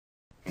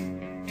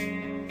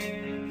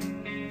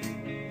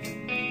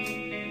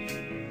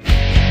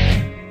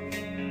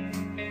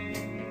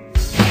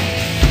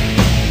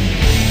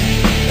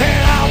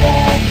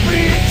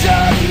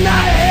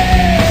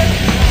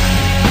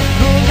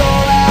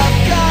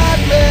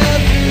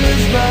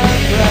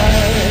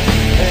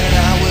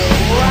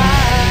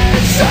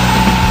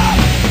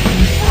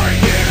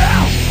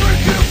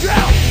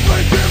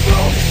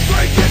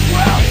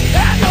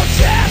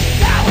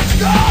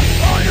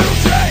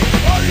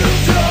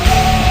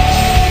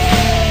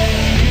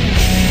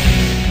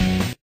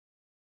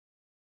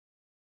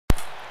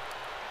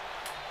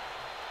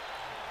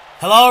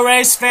Hello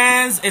race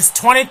fans, it's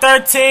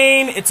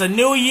 2013, it's a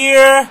new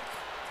year,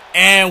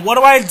 and what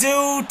do I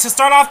do to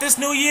start off this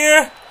new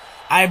year?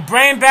 I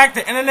bring back the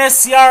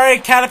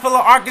NNSCRA Caterpillar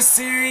ARCA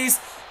series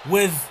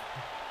with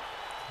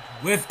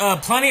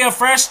plenty of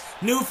fresh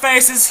new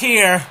faces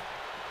here.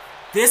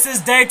 This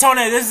is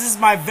Daytona. This is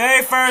my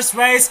very first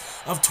race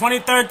of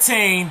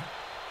 2013.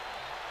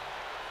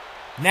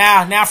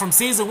 Now from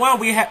season 1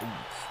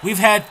 we've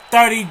had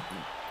 30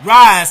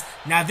 rides.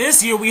 Now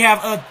this year we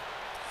have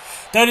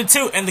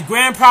 32, and the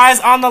grand prize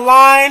on the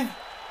line,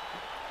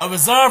 a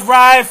reserve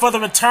ride for the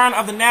return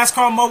of the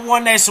NASCAR Mobil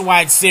 1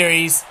 Nationwide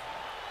Series.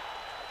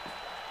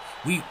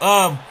 We've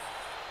only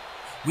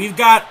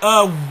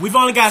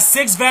got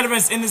 6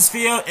 veterans in this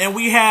field, and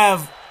we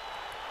have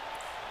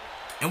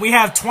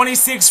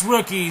 26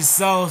 rookies.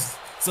 So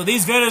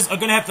these veterans are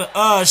gonna have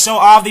to show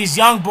all these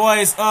young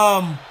boys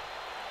what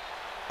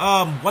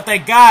they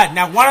got.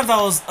 Now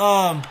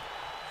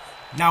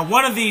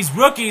one of these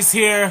rookies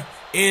here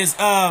is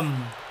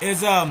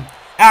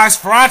Alex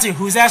Ferranti,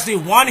 who's actually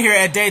won here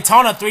at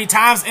Daytona 3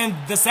 times in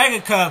the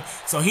SEGA Cup.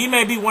 So he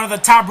may be one of the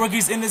top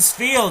rookies in this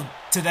field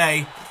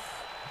today.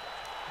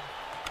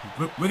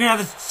 We're gonna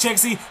have to check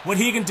see what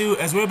he can do,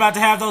 as we're about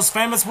to have those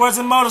famous words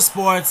in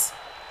motorsports.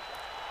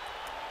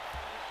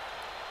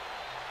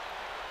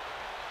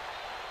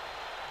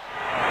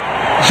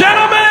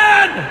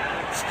 Gentlemen,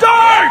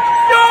 start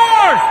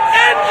your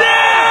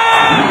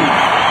engine!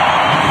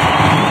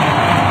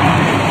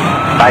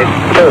 Nice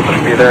smooth,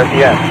 be there at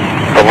the end.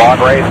 It's a long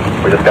race.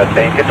 We just got to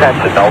stay in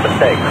contention, no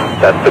mistakes.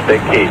 That's the big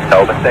key,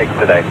 no mistakes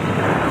today.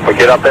 We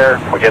get up there,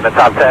 we get in the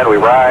top 10, we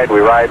ride.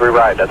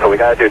 That's what we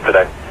got to do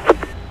today.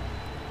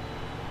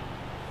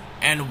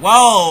 And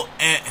whoa,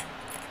 and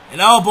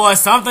oh boy,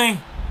 something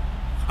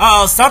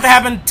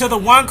happened to the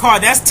one car.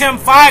 That's Tim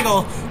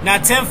Feigl. Now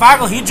Tim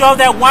Feigl, he drove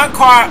that one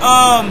car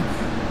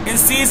in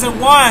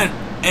season 1,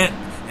 and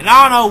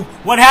I don't know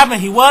what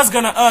happened. He was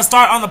gonna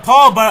start on the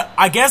pole, but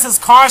I guess his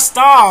car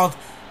stalled.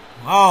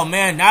 Oh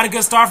man, not a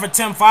good start for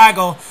Tim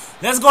Feigl.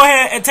 Let's go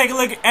ahead and take a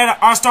look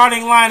at our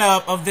starting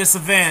lineup of this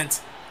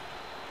event.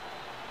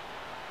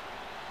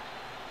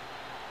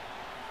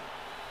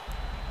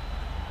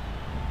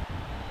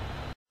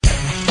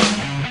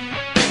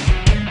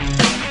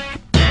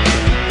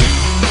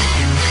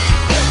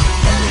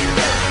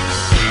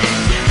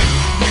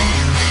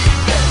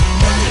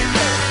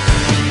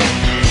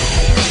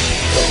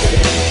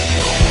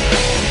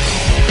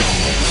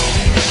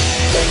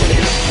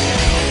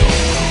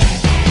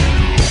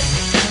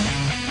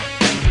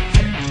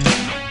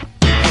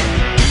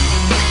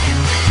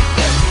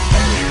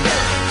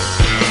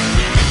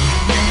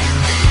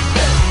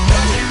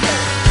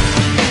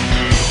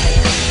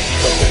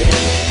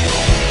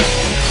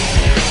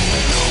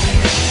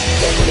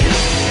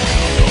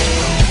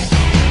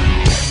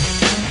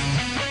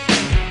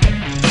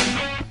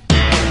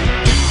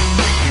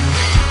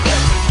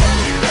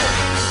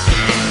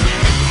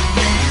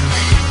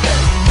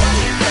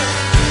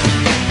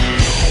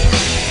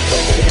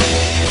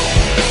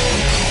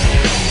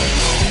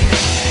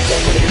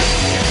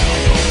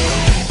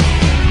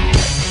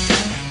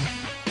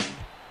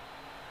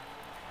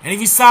 And if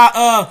you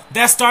saw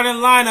that starting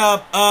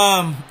lineup,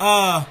 I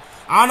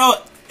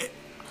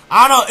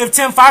don't know if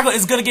Tim Feigl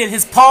is gonna get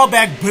his pole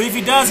back, but if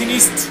he does, he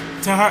needs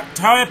to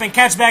hurry up and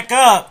catch back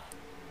up.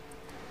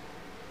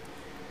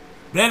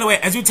 But anyway,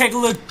 as we take a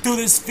look through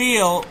this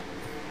field,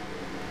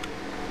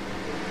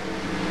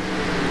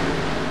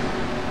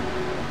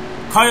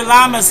 Cody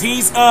Lamas,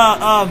 he's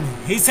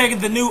taking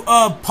the new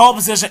pole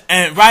position,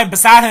 and right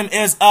beside him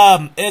is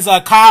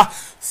Kyle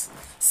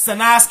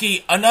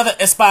Sanaski, another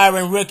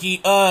aspiring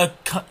rookie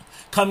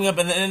coming up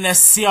in the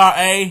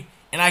NNSCRA.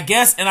 And I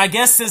guess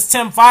since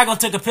Tim Feigl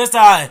took a pit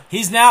stop,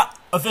 he's now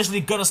officially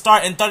gonna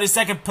start in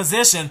 32nd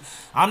position.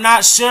 I'm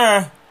not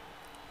sure,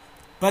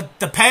 but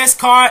the pace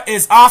car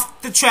is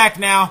off the track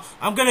now.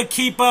 I'm gonna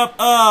keep up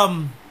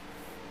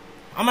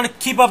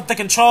the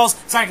controls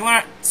so I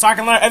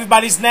can learn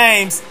everybody's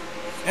names.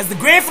 As the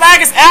green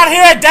flag is out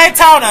here at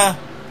Daytona.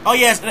 Oh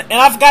yes, and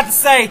I forgot to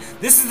say,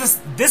 this is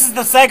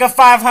the SEGA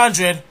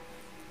 500.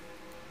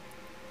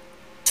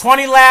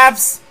 20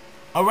 laps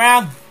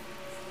around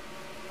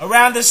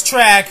this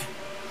track.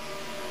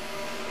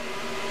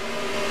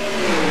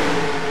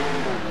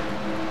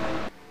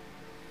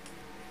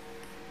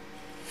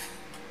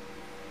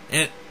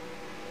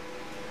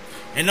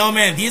 And no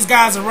man, these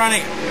guys are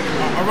running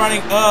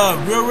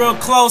real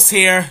close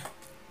here.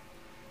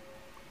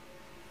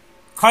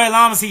 Cody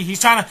Lamas, he's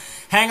trying to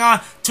hang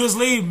on to his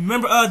lead.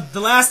 Remember the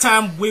last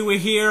time we were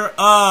here,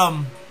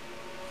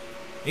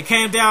 it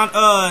came down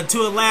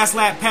to a last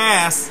lap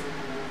pass.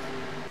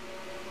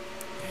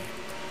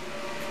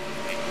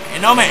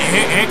 And no man,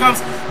 here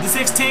comes the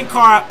 16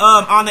 car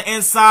on the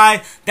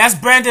inside. That's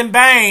Brandon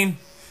Bain.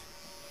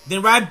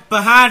 Then right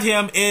behind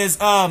him is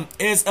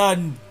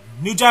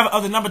new driver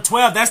of the number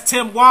 12. That's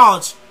Tim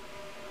Walsh.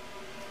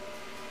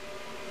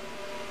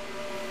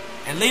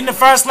 And leading the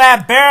first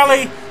lap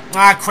barely.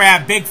 Ah,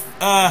 crap. Big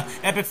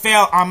epic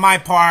fail on my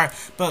part.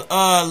 But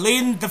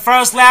leading the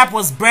first lap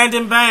was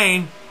Brandon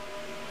Bain.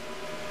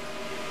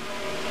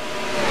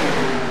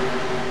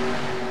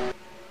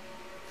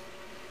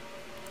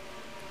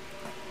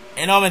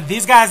 And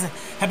these guys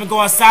have been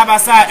going side by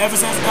side ever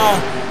since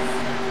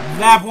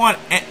lap 1.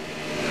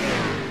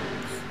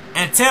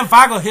 And Tim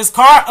Fogel, his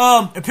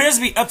car appears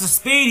to be up to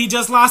speed. He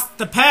just lost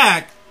the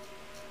pack.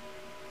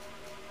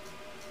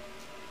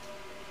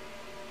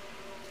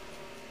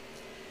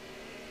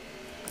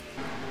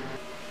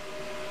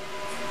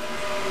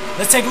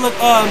 Let's take a look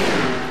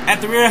at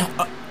the rear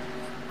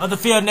of the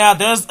field now.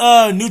 There's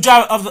a new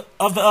driver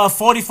of the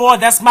 44.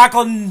 That's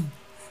Michael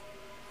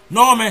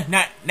Norman.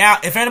 Now,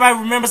 if anybody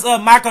remembers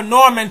Michael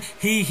Norman,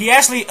 he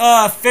actually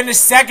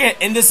finished second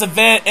in this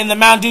event in the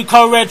Mountain Dew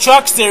Code Red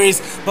Truck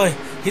Series, but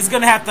he's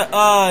gonna have to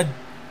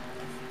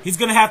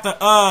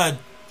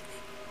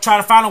try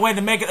to find a way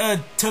to make it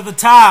to the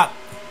top.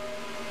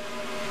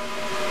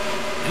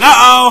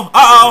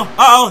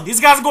 And these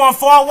guys are going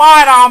 4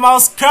 wide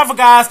almost. Careful,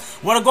 guys.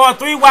 We're going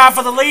 3 wide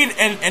for the lead,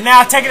 and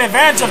now taking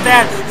advantage of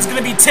that is going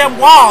to be Tim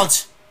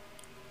Walsh.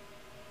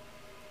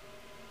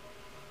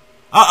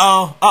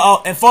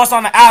 And forced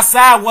on the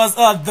outside was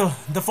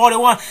the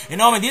 41.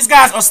 And these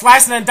guys are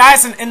slicing and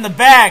dicing in the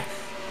back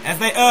as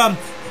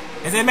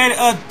they made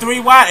it 3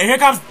 wide. And here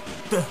comes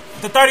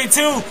the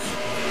 32.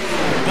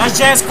 That's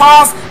James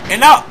Cross.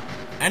 And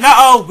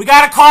we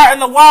got a car in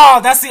the wall.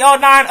 That's the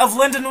 09 of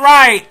Lyndon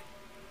Wright.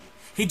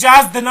 He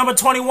drives the number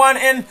 21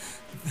 in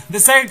the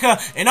second car.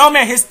 And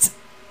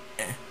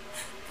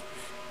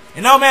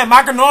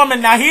Michael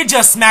Norman, now he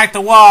just smacked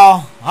the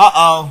wall.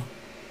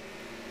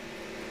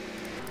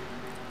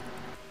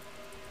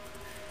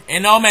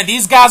 And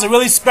these guys are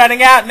really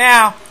spreading out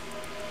now.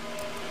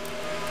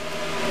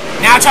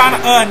 Now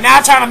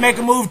trying to make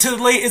a move to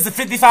the lead is the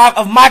 55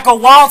 of Michael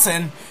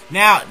Walton.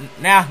 Now,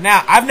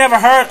 I've never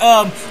heard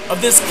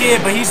of this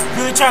kid, but he's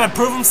really trying to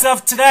prove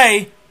himself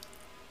today.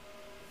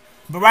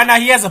 But right now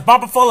he has a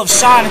bumper full of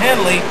Sean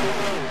Henley.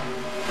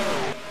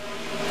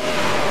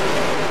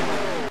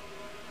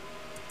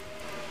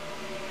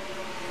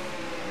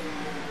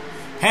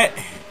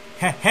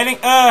 Heading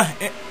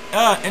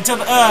into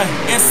the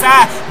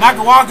inside,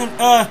 Michael Walton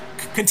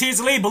continues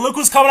to lead, but look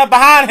who's coming up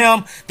behind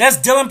him. That's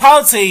Dylan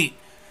Poteet.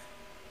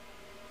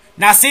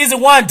 Now, season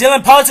 1,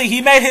 Dylan Poteet,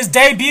 he made his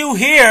debut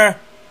here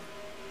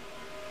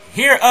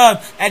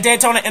at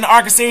Daytona in the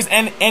ARCA series,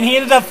 and he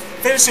ended up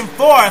finishing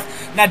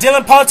 4th. Now,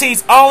 Dylan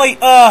Poteet's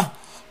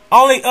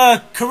only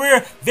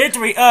career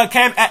victory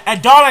came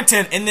at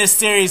Darlington in this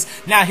series.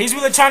 Now, he's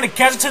really trying to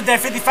catch up to that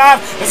 55,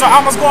 and so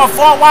almost going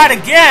 4 wide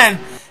again.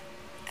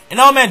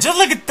 And just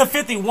look at the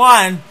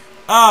 51.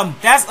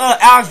 That's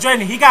Alex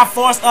Drayton. He got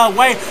forced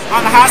away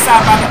on the high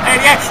side by the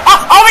 88.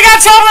 Oh, we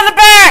got trouble in the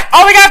back!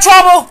 Oh, we got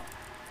trouble!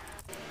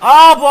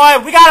 Oh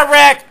boy, we got a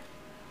wreck.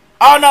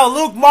 Oh no,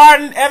 Luke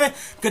Martin, Evan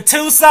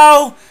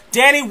Gattuso,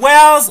 Danny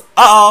Wells.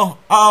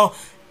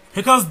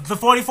 Here comes the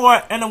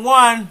 44 and the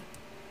 1.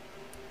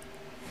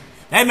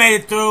 They made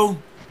it through.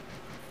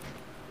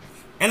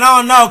 And I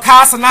don't know,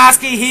 Kyle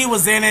Sinoski, he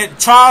was in it.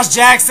 Charles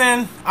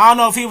Jackson, I don't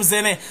know if he was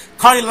in it.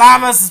 Cody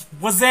Lamas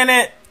was in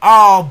it.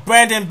 Oh,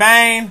 Brandon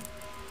Bain.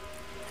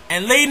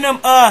 And leading them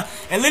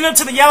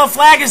to the yellow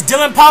flag is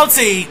Dylan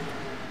Poteet.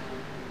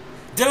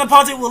 Dylan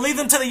Poteet will lead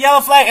them to the yellow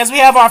flag as we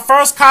have our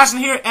first caution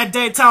here at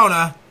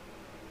Daytona.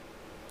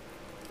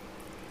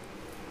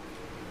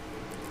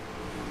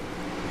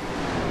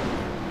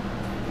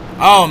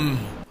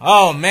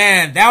 Oh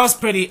man, that was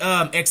pretty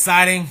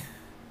exciting.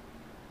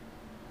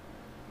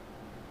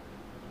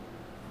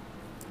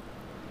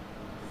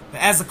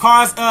 As the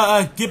cars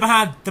get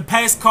behind the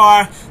pace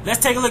car, let's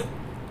take a look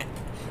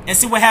and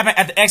see what happened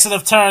at the exit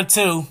of turn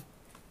 2.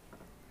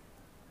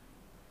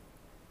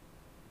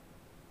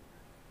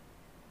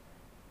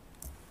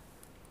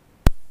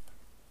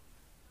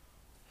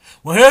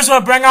 Well, here's where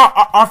I bring out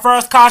our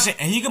first caution,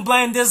 and you can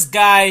blame this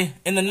guy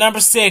in the number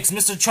 6,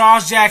 Mr.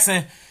 Charles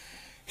Jackson.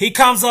 He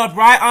comes up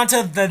right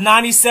onto the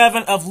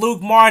 97 of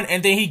Luke Martin,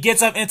 and then he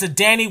gets up into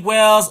Danny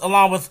Wells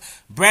along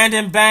with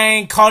Brandon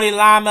Bain, Cody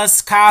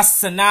Lamas, Kyle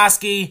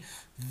Sinoski.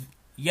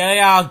 Yeah, they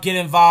all get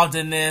involved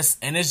in this,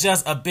 and it's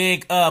just a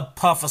big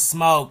puff of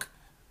smoke.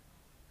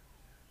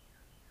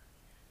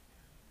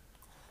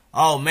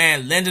 Oh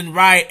man, Lyndon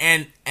Wright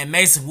and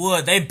Mason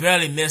Wood, they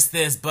barely missed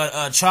this,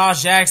 but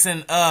Charles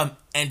Jackson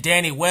and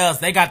Danny Wells,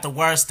 they got the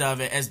worst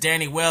of it, as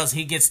Danny Wells,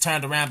 he gets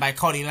turned around by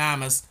Cody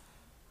Lamas.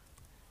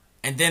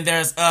 And then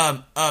there's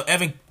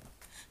Evan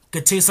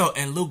Gattuso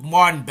and Luke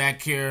Martin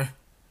back here.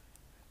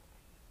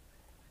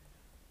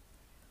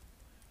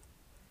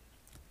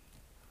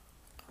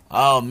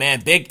 Oh man,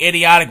 big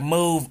idiotic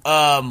move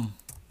on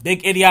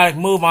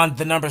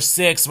the number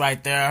 6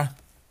 right there.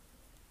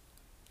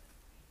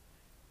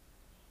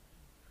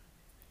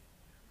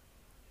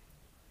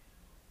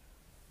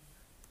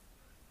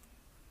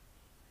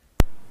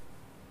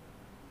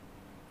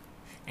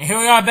 And here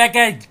we are back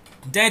at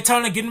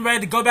Daytona, getting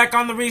ready to go back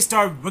on the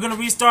restart. We're going to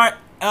restart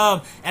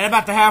at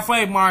about the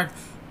halfway mark.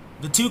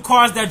 The 2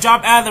 cars that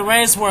dropped out of the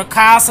race were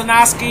Kyle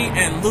Sinoski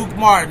and Luke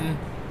Martin.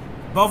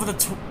 Both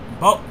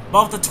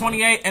the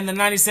 28 and the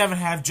 97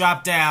 have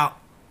dropped out.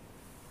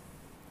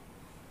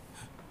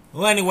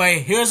 Well,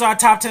 anyway, here's our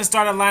top 10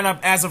 starter lineup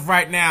as of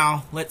right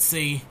now. Let's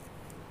see.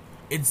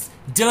 it's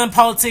Dylan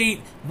Poteet,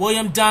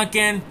 William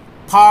Duncan,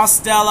 Paul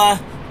Stella,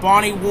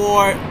 Barney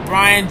Ward,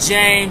 Brian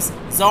James,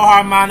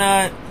 Zohar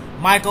Manut,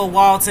 Michael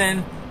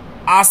Walton,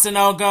 Austin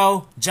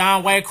Ogo,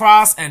 John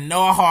Waycross, and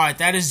Noah Hart.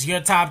 That is your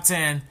top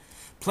 10.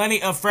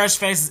 Plenty of fresh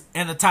faces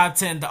in the top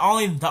 10. The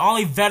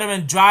only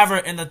veteran driver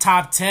in the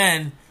top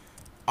 10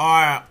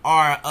 are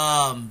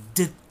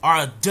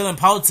Dylan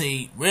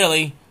Poteet.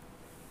 Really,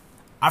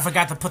 I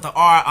forgot to put the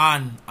R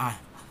on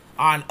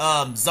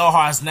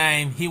Zohar's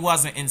name. He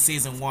wasn't in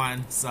season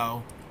 1,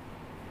 so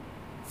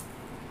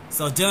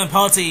Dylan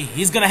Poteet,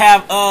 he's gonna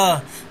have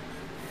a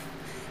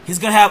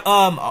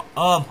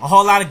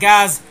whole lot of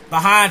guys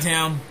behind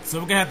him. So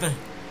we're gonna have to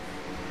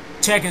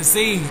check and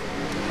see.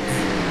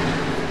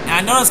 And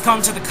I know it's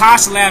coming to the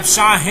caution lap.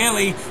 Sean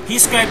Henley, he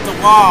scraped the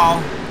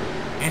wall,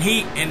 and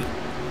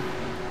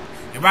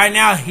right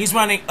now he's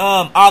running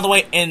all the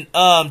way in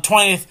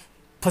 20th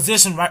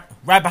position,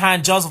 right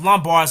behind Joseph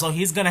Lombard. So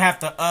he's gonna have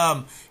to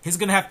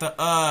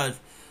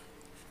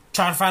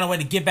try to find a way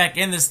to get back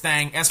in this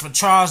thing. As for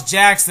Charles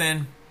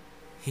Jackson,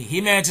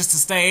 he manages to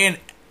stay in,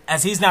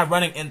 as he's not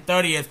running in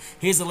 30th.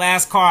 He's the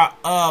last car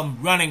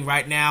running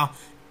right now,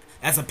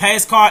 as a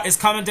pace car is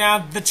coming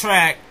down the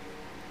track.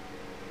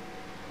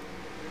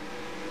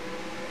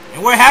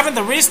 And we're having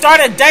the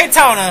restart at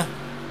Daytona.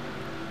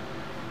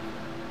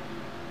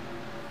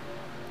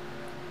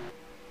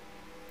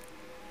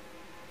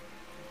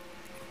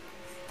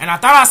 And I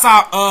thought I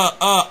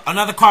saw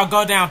another car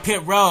go down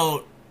pit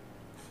road.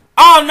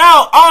 Oh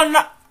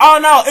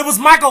no, it was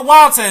Michael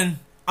Walton.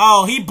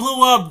 Oh, he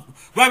blew up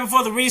right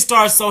before the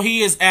restart, so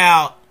he is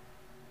out.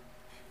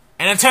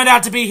 And it turned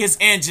out to be his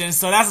engine,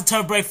 so that's a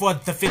tough break for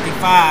the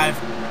 55.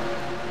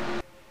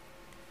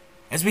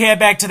 As we head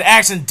back to the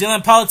action,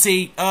 Dylan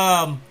Poteet,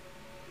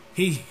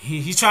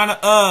 he's trying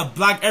to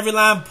block every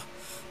line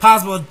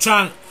possible,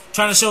 trying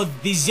to show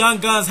these young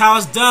guns how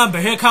it's done.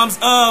 But here comes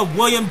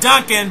William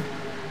Duncan.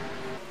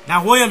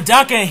 Now William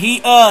Duncan, he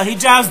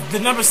drives the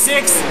number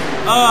 6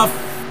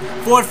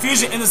 Ford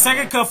Fusion in the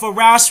second cup for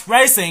Roush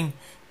Racing.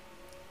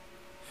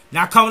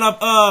 Now coming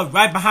up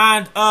right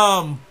behind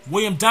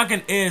William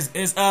Duncan is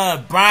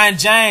Brian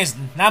James.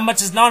 Not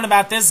much is known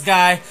about this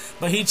guy,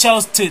 but he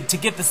chose to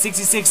get the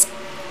 66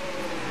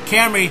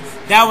 Camry.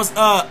 That was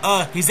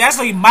he's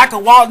actually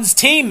Michael Walton's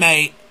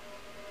teammate.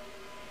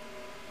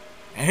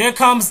 And here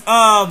comes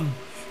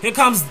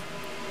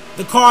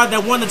the car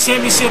that won the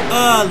championship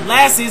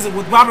last season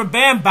with Robert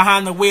Band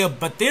behind the wheel.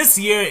 But this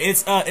year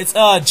it's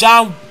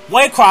John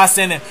Waycross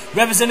in it,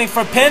 representing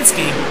for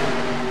Penske.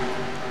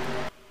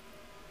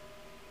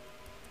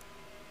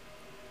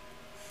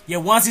 Yeah,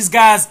 once these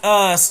guys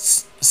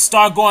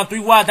start going 3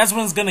 wide, that's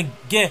when it's gonna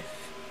get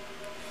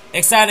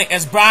exciting.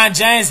 As Brian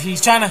James, he's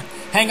trying to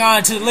hang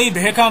on to the lead,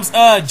 but here comes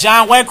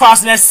John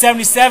Waycross in that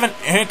 77,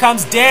 and here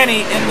comes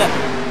Danny in the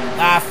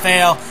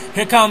fail.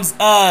 Here comes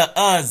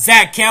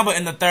Zach Campbell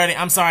in the 30.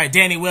 I'm sorry,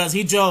 Danny Wells.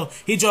 He drove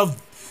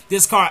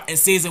this car in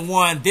season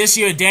 1. This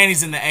year,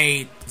 Danny's in the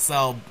 8.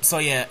 So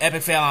yeah,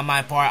 epic fail on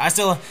my part. I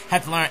still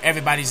have to learn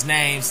everybody's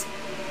names.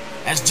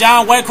 As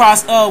John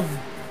Waycross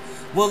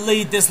will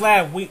lead this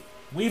lap.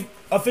 We've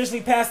officially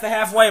passed the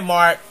halfway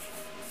mark.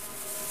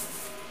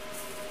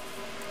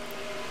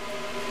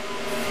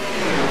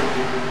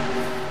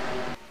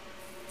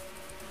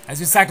 As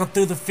we cycle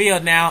through the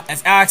field now,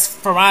 as Alex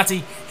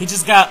Ferranti, he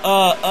just got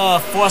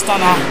forced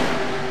on the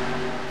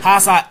high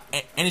side,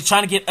 and he's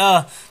trying to get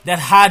that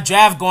high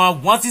drive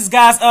going. Once these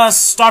guys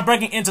start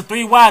breaking into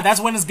 3 wide, that's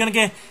when it's gonna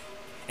get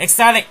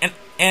exciting.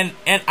 And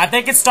I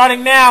think it's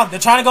starting now. They're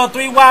trying to go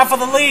 3 wide for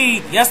the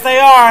lead. Yes, they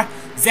are.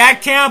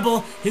 Zach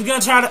Campbell, he's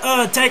gonna try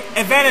to take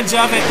advantage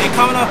of it. They're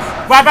coming up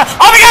right back.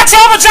 Oh, we got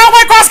trouble! John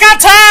Waycross got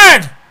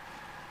turned!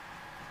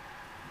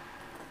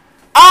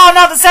 Oh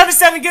no, the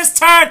 77 gets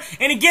turned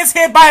and he gets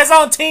hit by his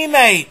own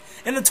teammate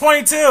in the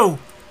 22.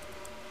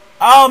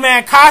 Oh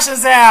man,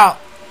 caution's out.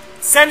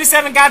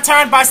 77 got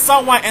turned by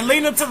someone, and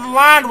leading him to the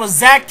line was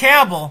Zach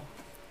Campbell.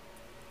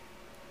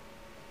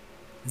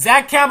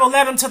 Zach Campbell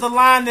led him to the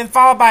line, then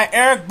followed by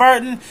Eric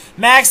Burton,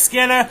 Max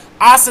Skinner,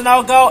 Austin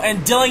Ogo, and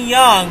Dylan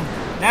Young.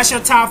 That's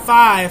your top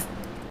 5.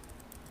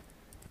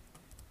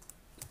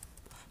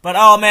 But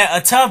oh man,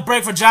 a tough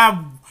break for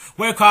John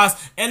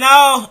Waycross. And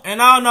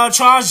no,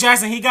 Charles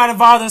Jackson, he got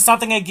involved in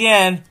something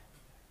again.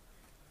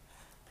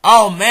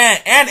 Oh man,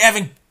 and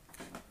Evan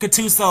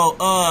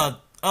Gattuso.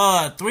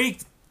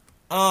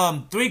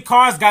 Three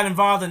cars got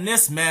involved in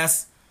this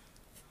mess.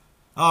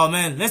 Oh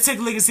man, let's take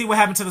a look and see what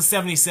happened to the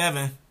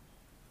 77.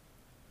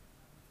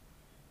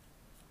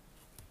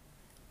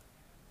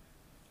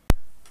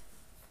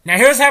 Now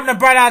here's happening to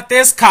bring out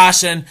this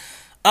caution.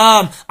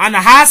 On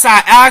the high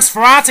side, Alex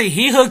Ferranti,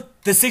 he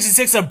hooked the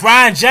 66 of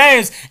Brian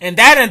James, and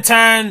that in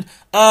turn,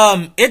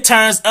 it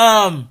turns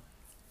John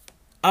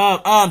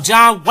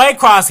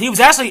Waycross. He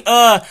was actually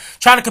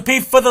trying to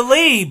compete for the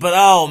lead, but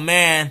oh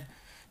man,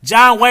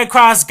 John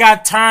Waycross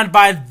got turned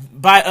by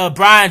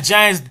Brian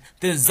James.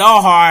 Then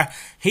Zohar,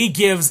 he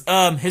gives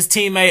his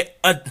teammate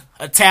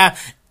a tap,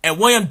 and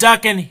William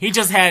Duncan, he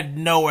just had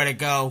nowhere to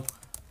go.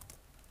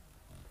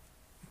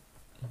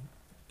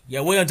 Yeah,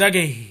 William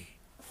Duggett,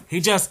 he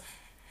just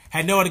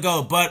had nowhere to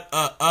go. But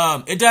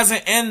it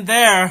doesn't end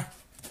there.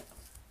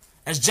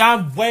 As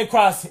John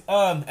Waycross,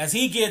 as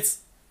he gets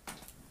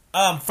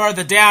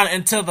further down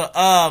into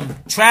the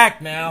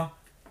track now.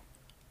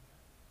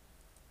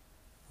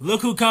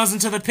 Look who comes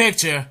into the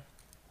picture.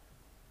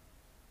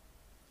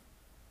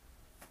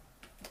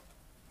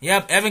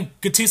 Yep, Evan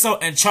Gattuso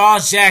and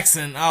Charles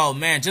Jackson. Oh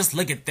man, just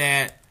look at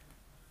that.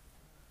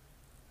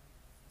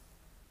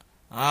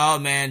 Oh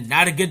man,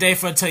 not a good day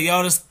for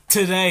Toyotas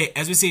today.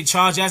 As we see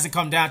Charles Jackson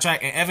come down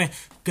track and Evan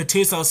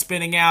Gattuso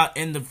spinning out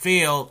in the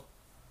field.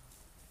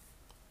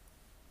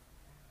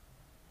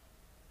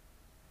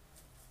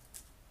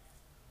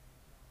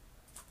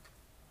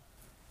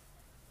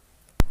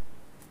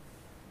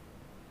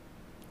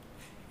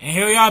 And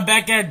here we are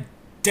back at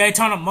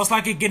Daytona, most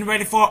likely getting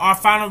ready for our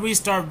final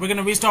restart. We're going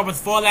to restart with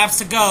 4 laps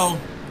to go.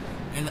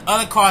 And the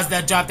other cars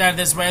that dropped out of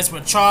this race were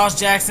Charles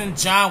Jackson,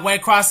 John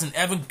Waycross, and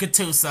Evan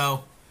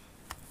Gattuso.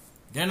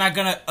 They're not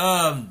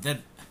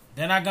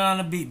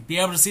gonna be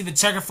able to see the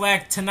checker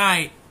flag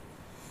tonight.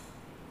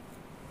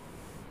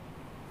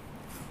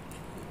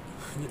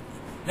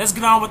 Let's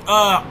get on with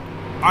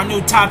our new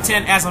top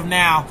 10 as of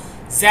now.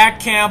 Zach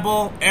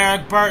Campbell,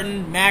 Eric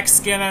Burton, Max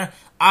Skinner,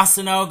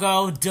 Austin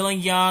Ogo,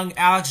 Dylan Young,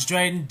 Alex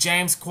Drayton,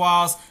 James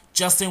Qualls,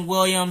 Justin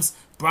Williams,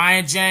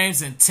 Brian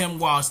James, and Tim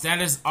Walsh.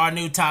 That is our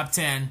new top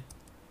 10.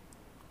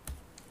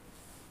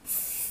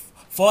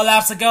 4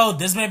 laps to go.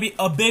 This may be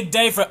a big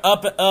day for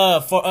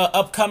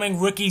upcoming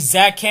rookie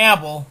Zach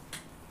Campbell.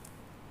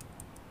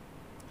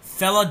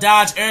 Fellow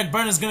Dodge Eric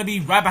Burton is going to be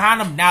right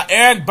behind him. Now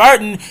Eric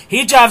Burton,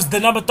 he drives the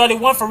number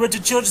 31 for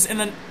Richard Childress in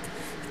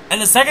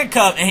the second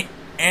cup,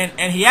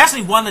 and he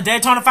actually won the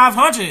Daytona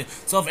 500.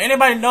 So if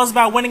anybody knows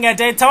about winning at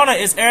Daytona,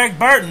 it's Eric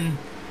Burton.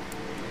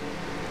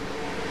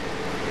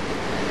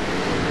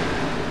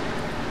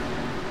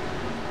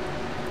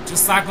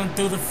 Just cycling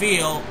through the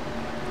field.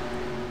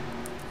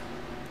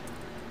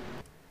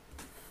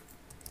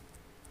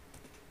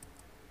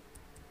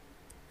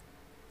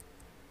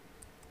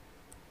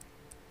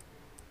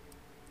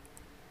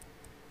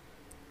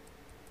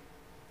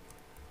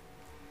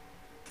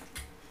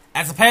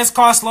 As the pace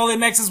car slowly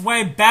makes its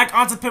way back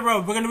onto pit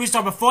road, we're going to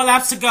restart with 4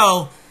 laps to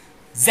go.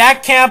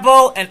 Zach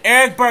Campbell and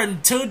Eric Burton,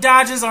 2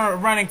 Dodges, are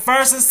running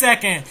first and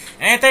second.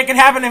 Anything can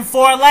happen in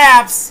 4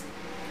 laps.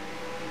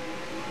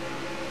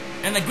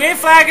 And the green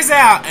flag is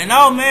out. And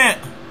oh man,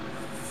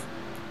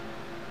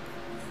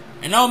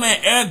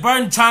 Eric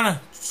Burton trying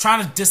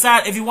to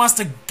decide if he wants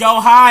to go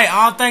high.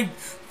 I don't think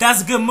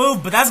that's a good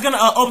move, but that's going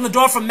to open the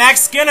door for Max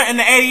Skinner in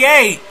the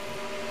 88.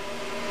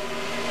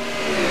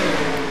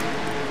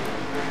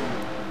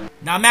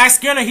 Now Max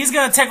Skinner, he's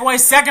going to take away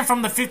second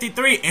from the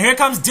 53. And here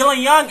comes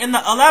Dylan Young in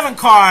the 11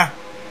 car.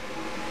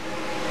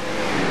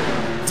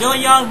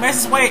 Dylan Young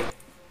makes his way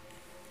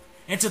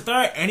into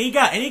third, and he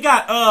got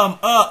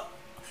a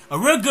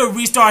real good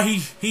restart.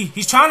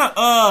 He's trying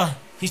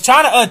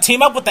to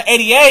team up with the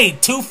 88.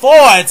 2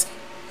 Fords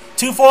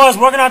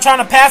working on trying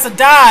to pass a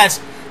Dodge,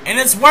 and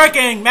it's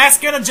working. Max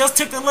Skinner just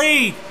took the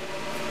lead.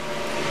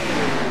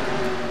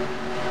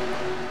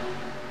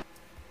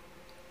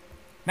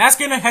 Max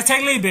Skinner has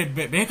taken the lead,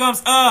 but here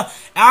comes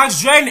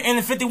Alex Drayton in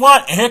the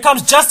 51, and here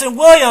comes Justin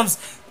Williams.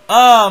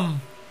 I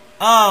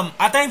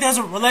think there's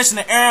a relation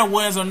to Aaron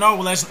Williams or no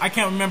relation. I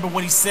can't remember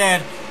what he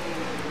said.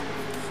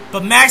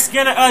 But Max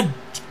Skinner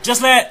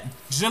just let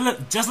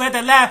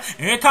that lap.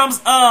 And here comes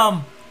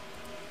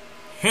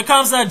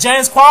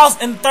James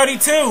Qualls in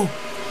 32.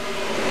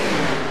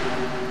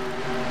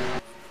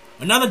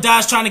 Another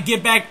Dodge trying to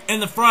get back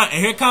in the front.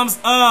 And here comes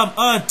 2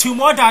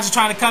 more Dodgers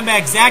trying to come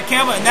back. Zach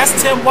Campbell, and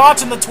that's Tim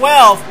Walsh in the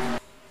 12.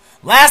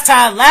 Last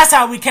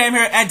time we came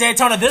here at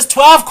Daytona, this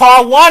 12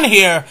 car won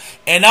here.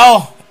 And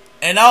oh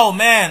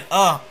man,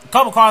 a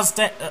couple cars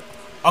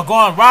are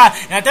going wide.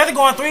 And I think they're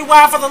going 3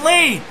 wide for the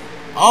lead.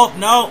 Oh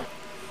no.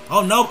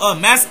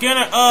 Matt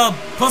Skinner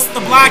puts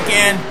the block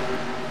in.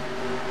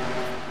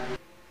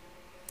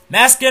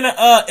 Matt Skinner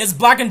is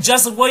blocking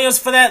Justin Williams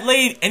for that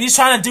lead, and he's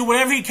trying to do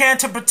whatever he can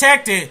to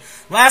protect it.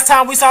 Last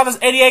time we saw this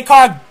 88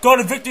 car go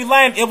to victory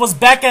lane, it was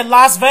back at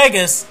Las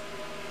Vegas.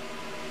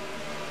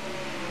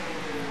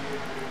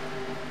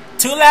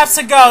 2 laps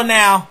to go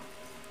now.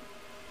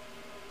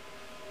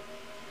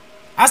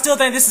 I still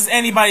think this is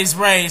anybody's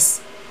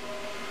race.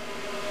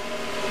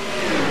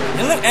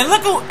 And look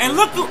who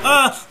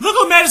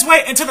made his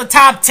way into the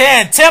top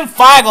 10. Tim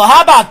Feigl,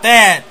 how about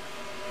that?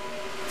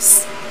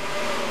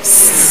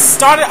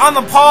 Started on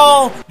the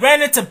pole,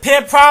 ran into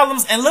pit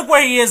problems, and look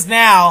where he is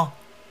now.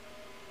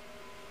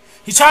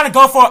 He's trying to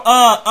go for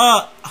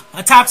a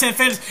top 10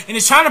 finish, and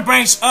he's trying to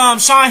bring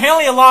Sean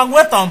Henley along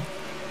with him.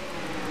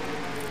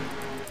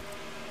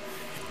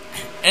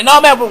 And no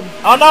man, we're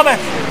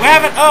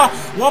having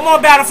one more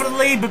battle for the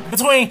lead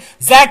between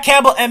Zach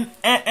Campbell and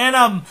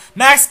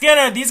Max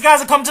Skinner. These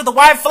guys are coming to the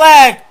white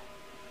flag.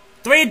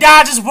 3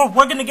 Dodgers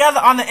working together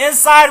on the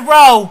inside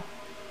row.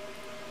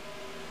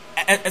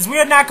 As we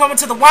are now coming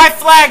to the white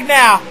flag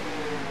now.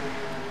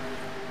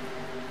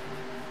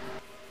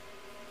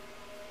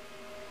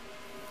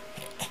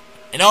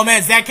 And oh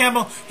man, Zach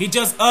Campbell, he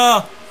just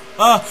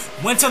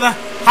went to the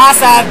high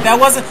side. That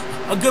wasn't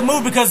a good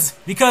move because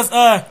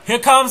here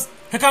comes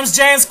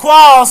James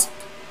Qualls.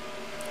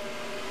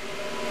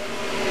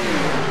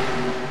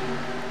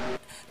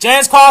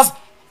 James Qualls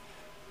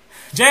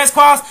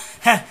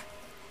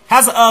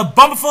has a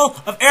bumper full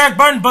of Eric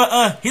Burton,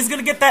 but he's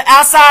gonna get that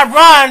outside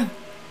run.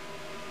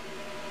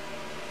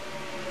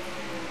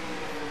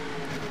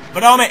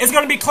 But oh man, it's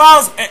gonna be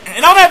close.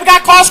 And oh man, we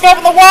got car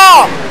scraping the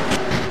wall.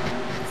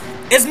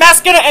 It's Matt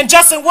Skinner and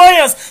Justin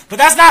Williams, but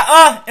that's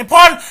not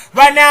important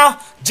right now.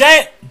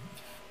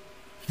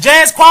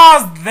 James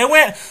Qualls, they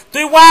went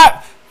 3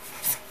 wide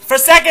for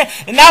second,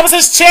 and that was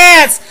his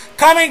chance.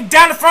 Coming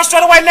down the front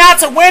straightaway now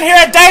to win here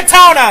at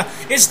Daytona.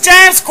 It's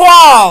James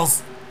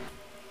Qualls.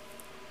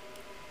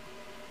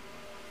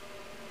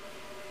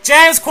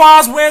 James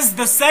Qualls wins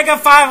the SEGA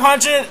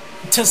 500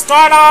 to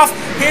start off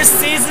his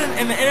season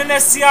in the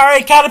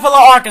NNSCRA Caterpillar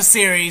ARCA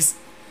Series.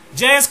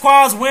 James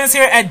Qualls wins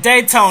here at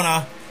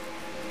Daytona.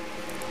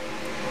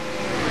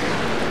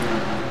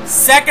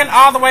 Second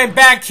all the way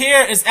back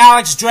here is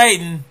Alex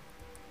Drayton.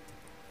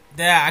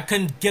 Yeah, I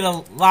couldn't get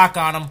a lock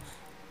on him.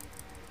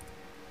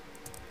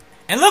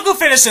 And look who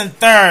finished in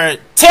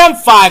third. Tim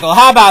Feigl.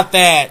 How about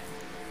that?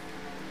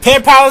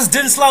 Pit Powers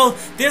didn't slow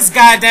this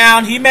guy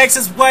down. He makes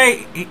his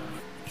way.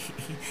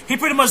 He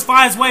pretty much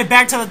finds his way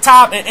back to the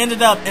top and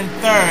ended up in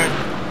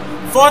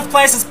third. Fourth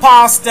place is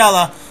Paul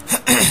Stella.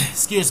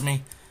 Excuse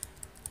me.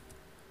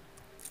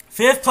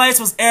 Fifth place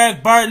was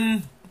Eric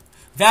Burton.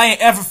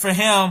 Valiant effort for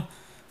him.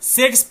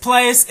 Sixth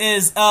place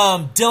is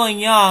Dylan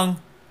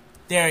Young.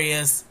 There he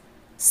is.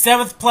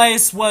 Seventh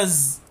place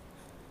was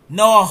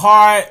Noah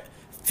Hart.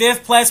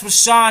 Fifth place was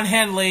Sean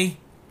Henley.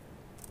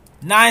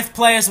 Ninth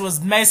place was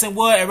Mason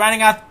Wood. And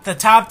rounding out the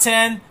top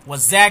 10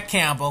 was Zach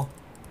Campbell.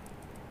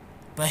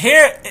 But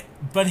here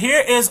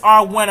is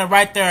our winner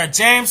right there,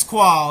 James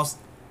Qualls.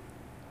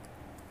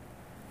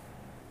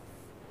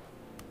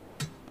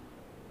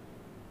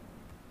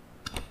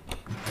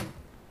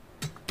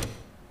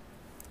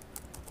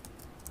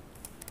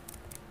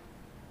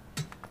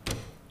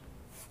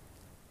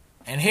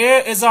 And here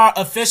is our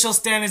official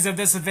standings of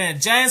this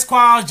event. James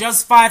Qualls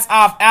just fights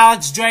off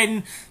Alex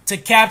Drayton to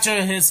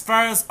capture his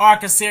first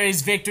ARCA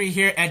Series victory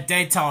here at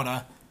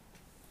Daytona.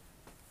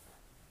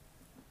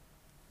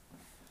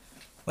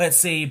 Let's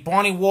see.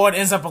 Barney Ward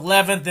ends up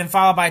 11th, then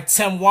followed by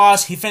Tim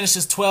Walsh. He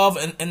finishes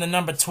 12th in the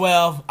number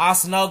 12.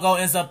 Austin Ogo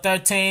ends up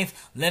 13th.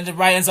 Lyndon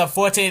Wright ends up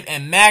 14th.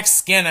 And Max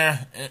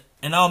Skinner.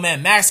 And oh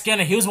man, Max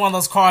Skinner, he was one of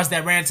those cars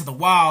that ran to the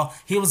wall.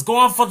 He was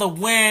going for the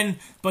win,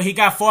 but he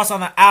got forced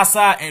on the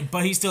outside,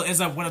 but he still ends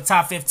up with a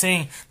top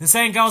 15. The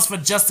same goes for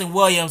Justin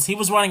Williams. He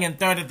was running in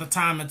third at the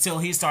time until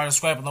he started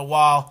scraping the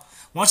wall.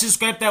 Once you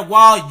scrape that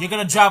wall, you're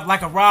going to drop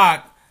like a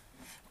rock.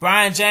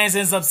 Brian James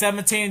ends up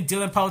 17th,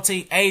 Dylan Pote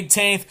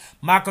 18th,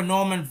 Michael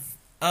Norman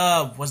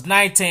was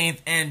 19th,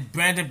 and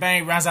Brandon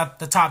Bain rounds out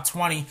the top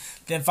 20.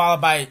 Then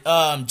followed by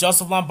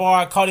Joseph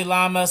Lombard, Cody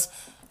Lamas,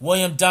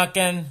 William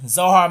Duncan,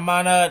 Zohar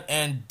Manad,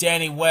 and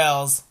Danny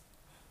Wells.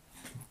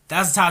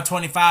 That's the top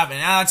 25, and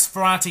Alex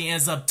Ferranti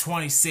ends up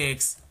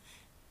 26th.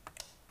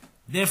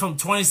 Then from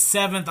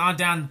 27th on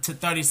down to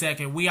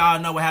 32nd, we all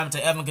know what happened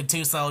to Evan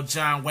Gattuso,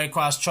 John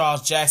Waycross,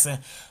 Charles Jackson,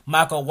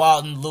 Michael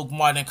Walton, Luke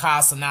Martin, and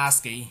Kyle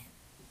Sanowski.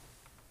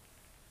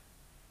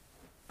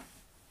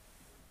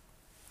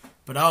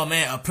 But oh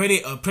man, a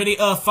pretty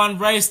fun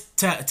race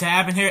to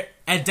happen here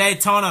at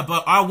Daytona.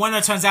 But our winner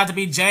turns out to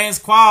be James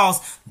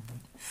Qualls.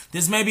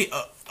 This may be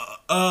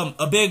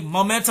a big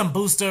momentum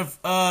booster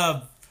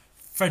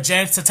for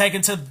James to take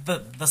into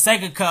the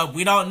SEGA Cup.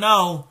 We don't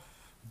know,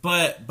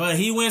 but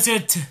he wins here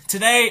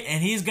today,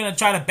 and he's gonna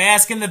try to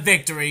bask in the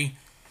victory.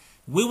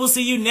 We will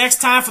see you next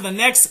time for the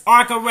next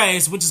ARCA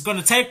race, which is going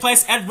to take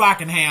place at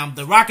Rockingham,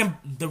 the Rock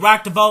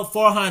the Vote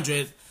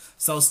 400.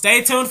 So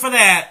stay tuned for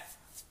that.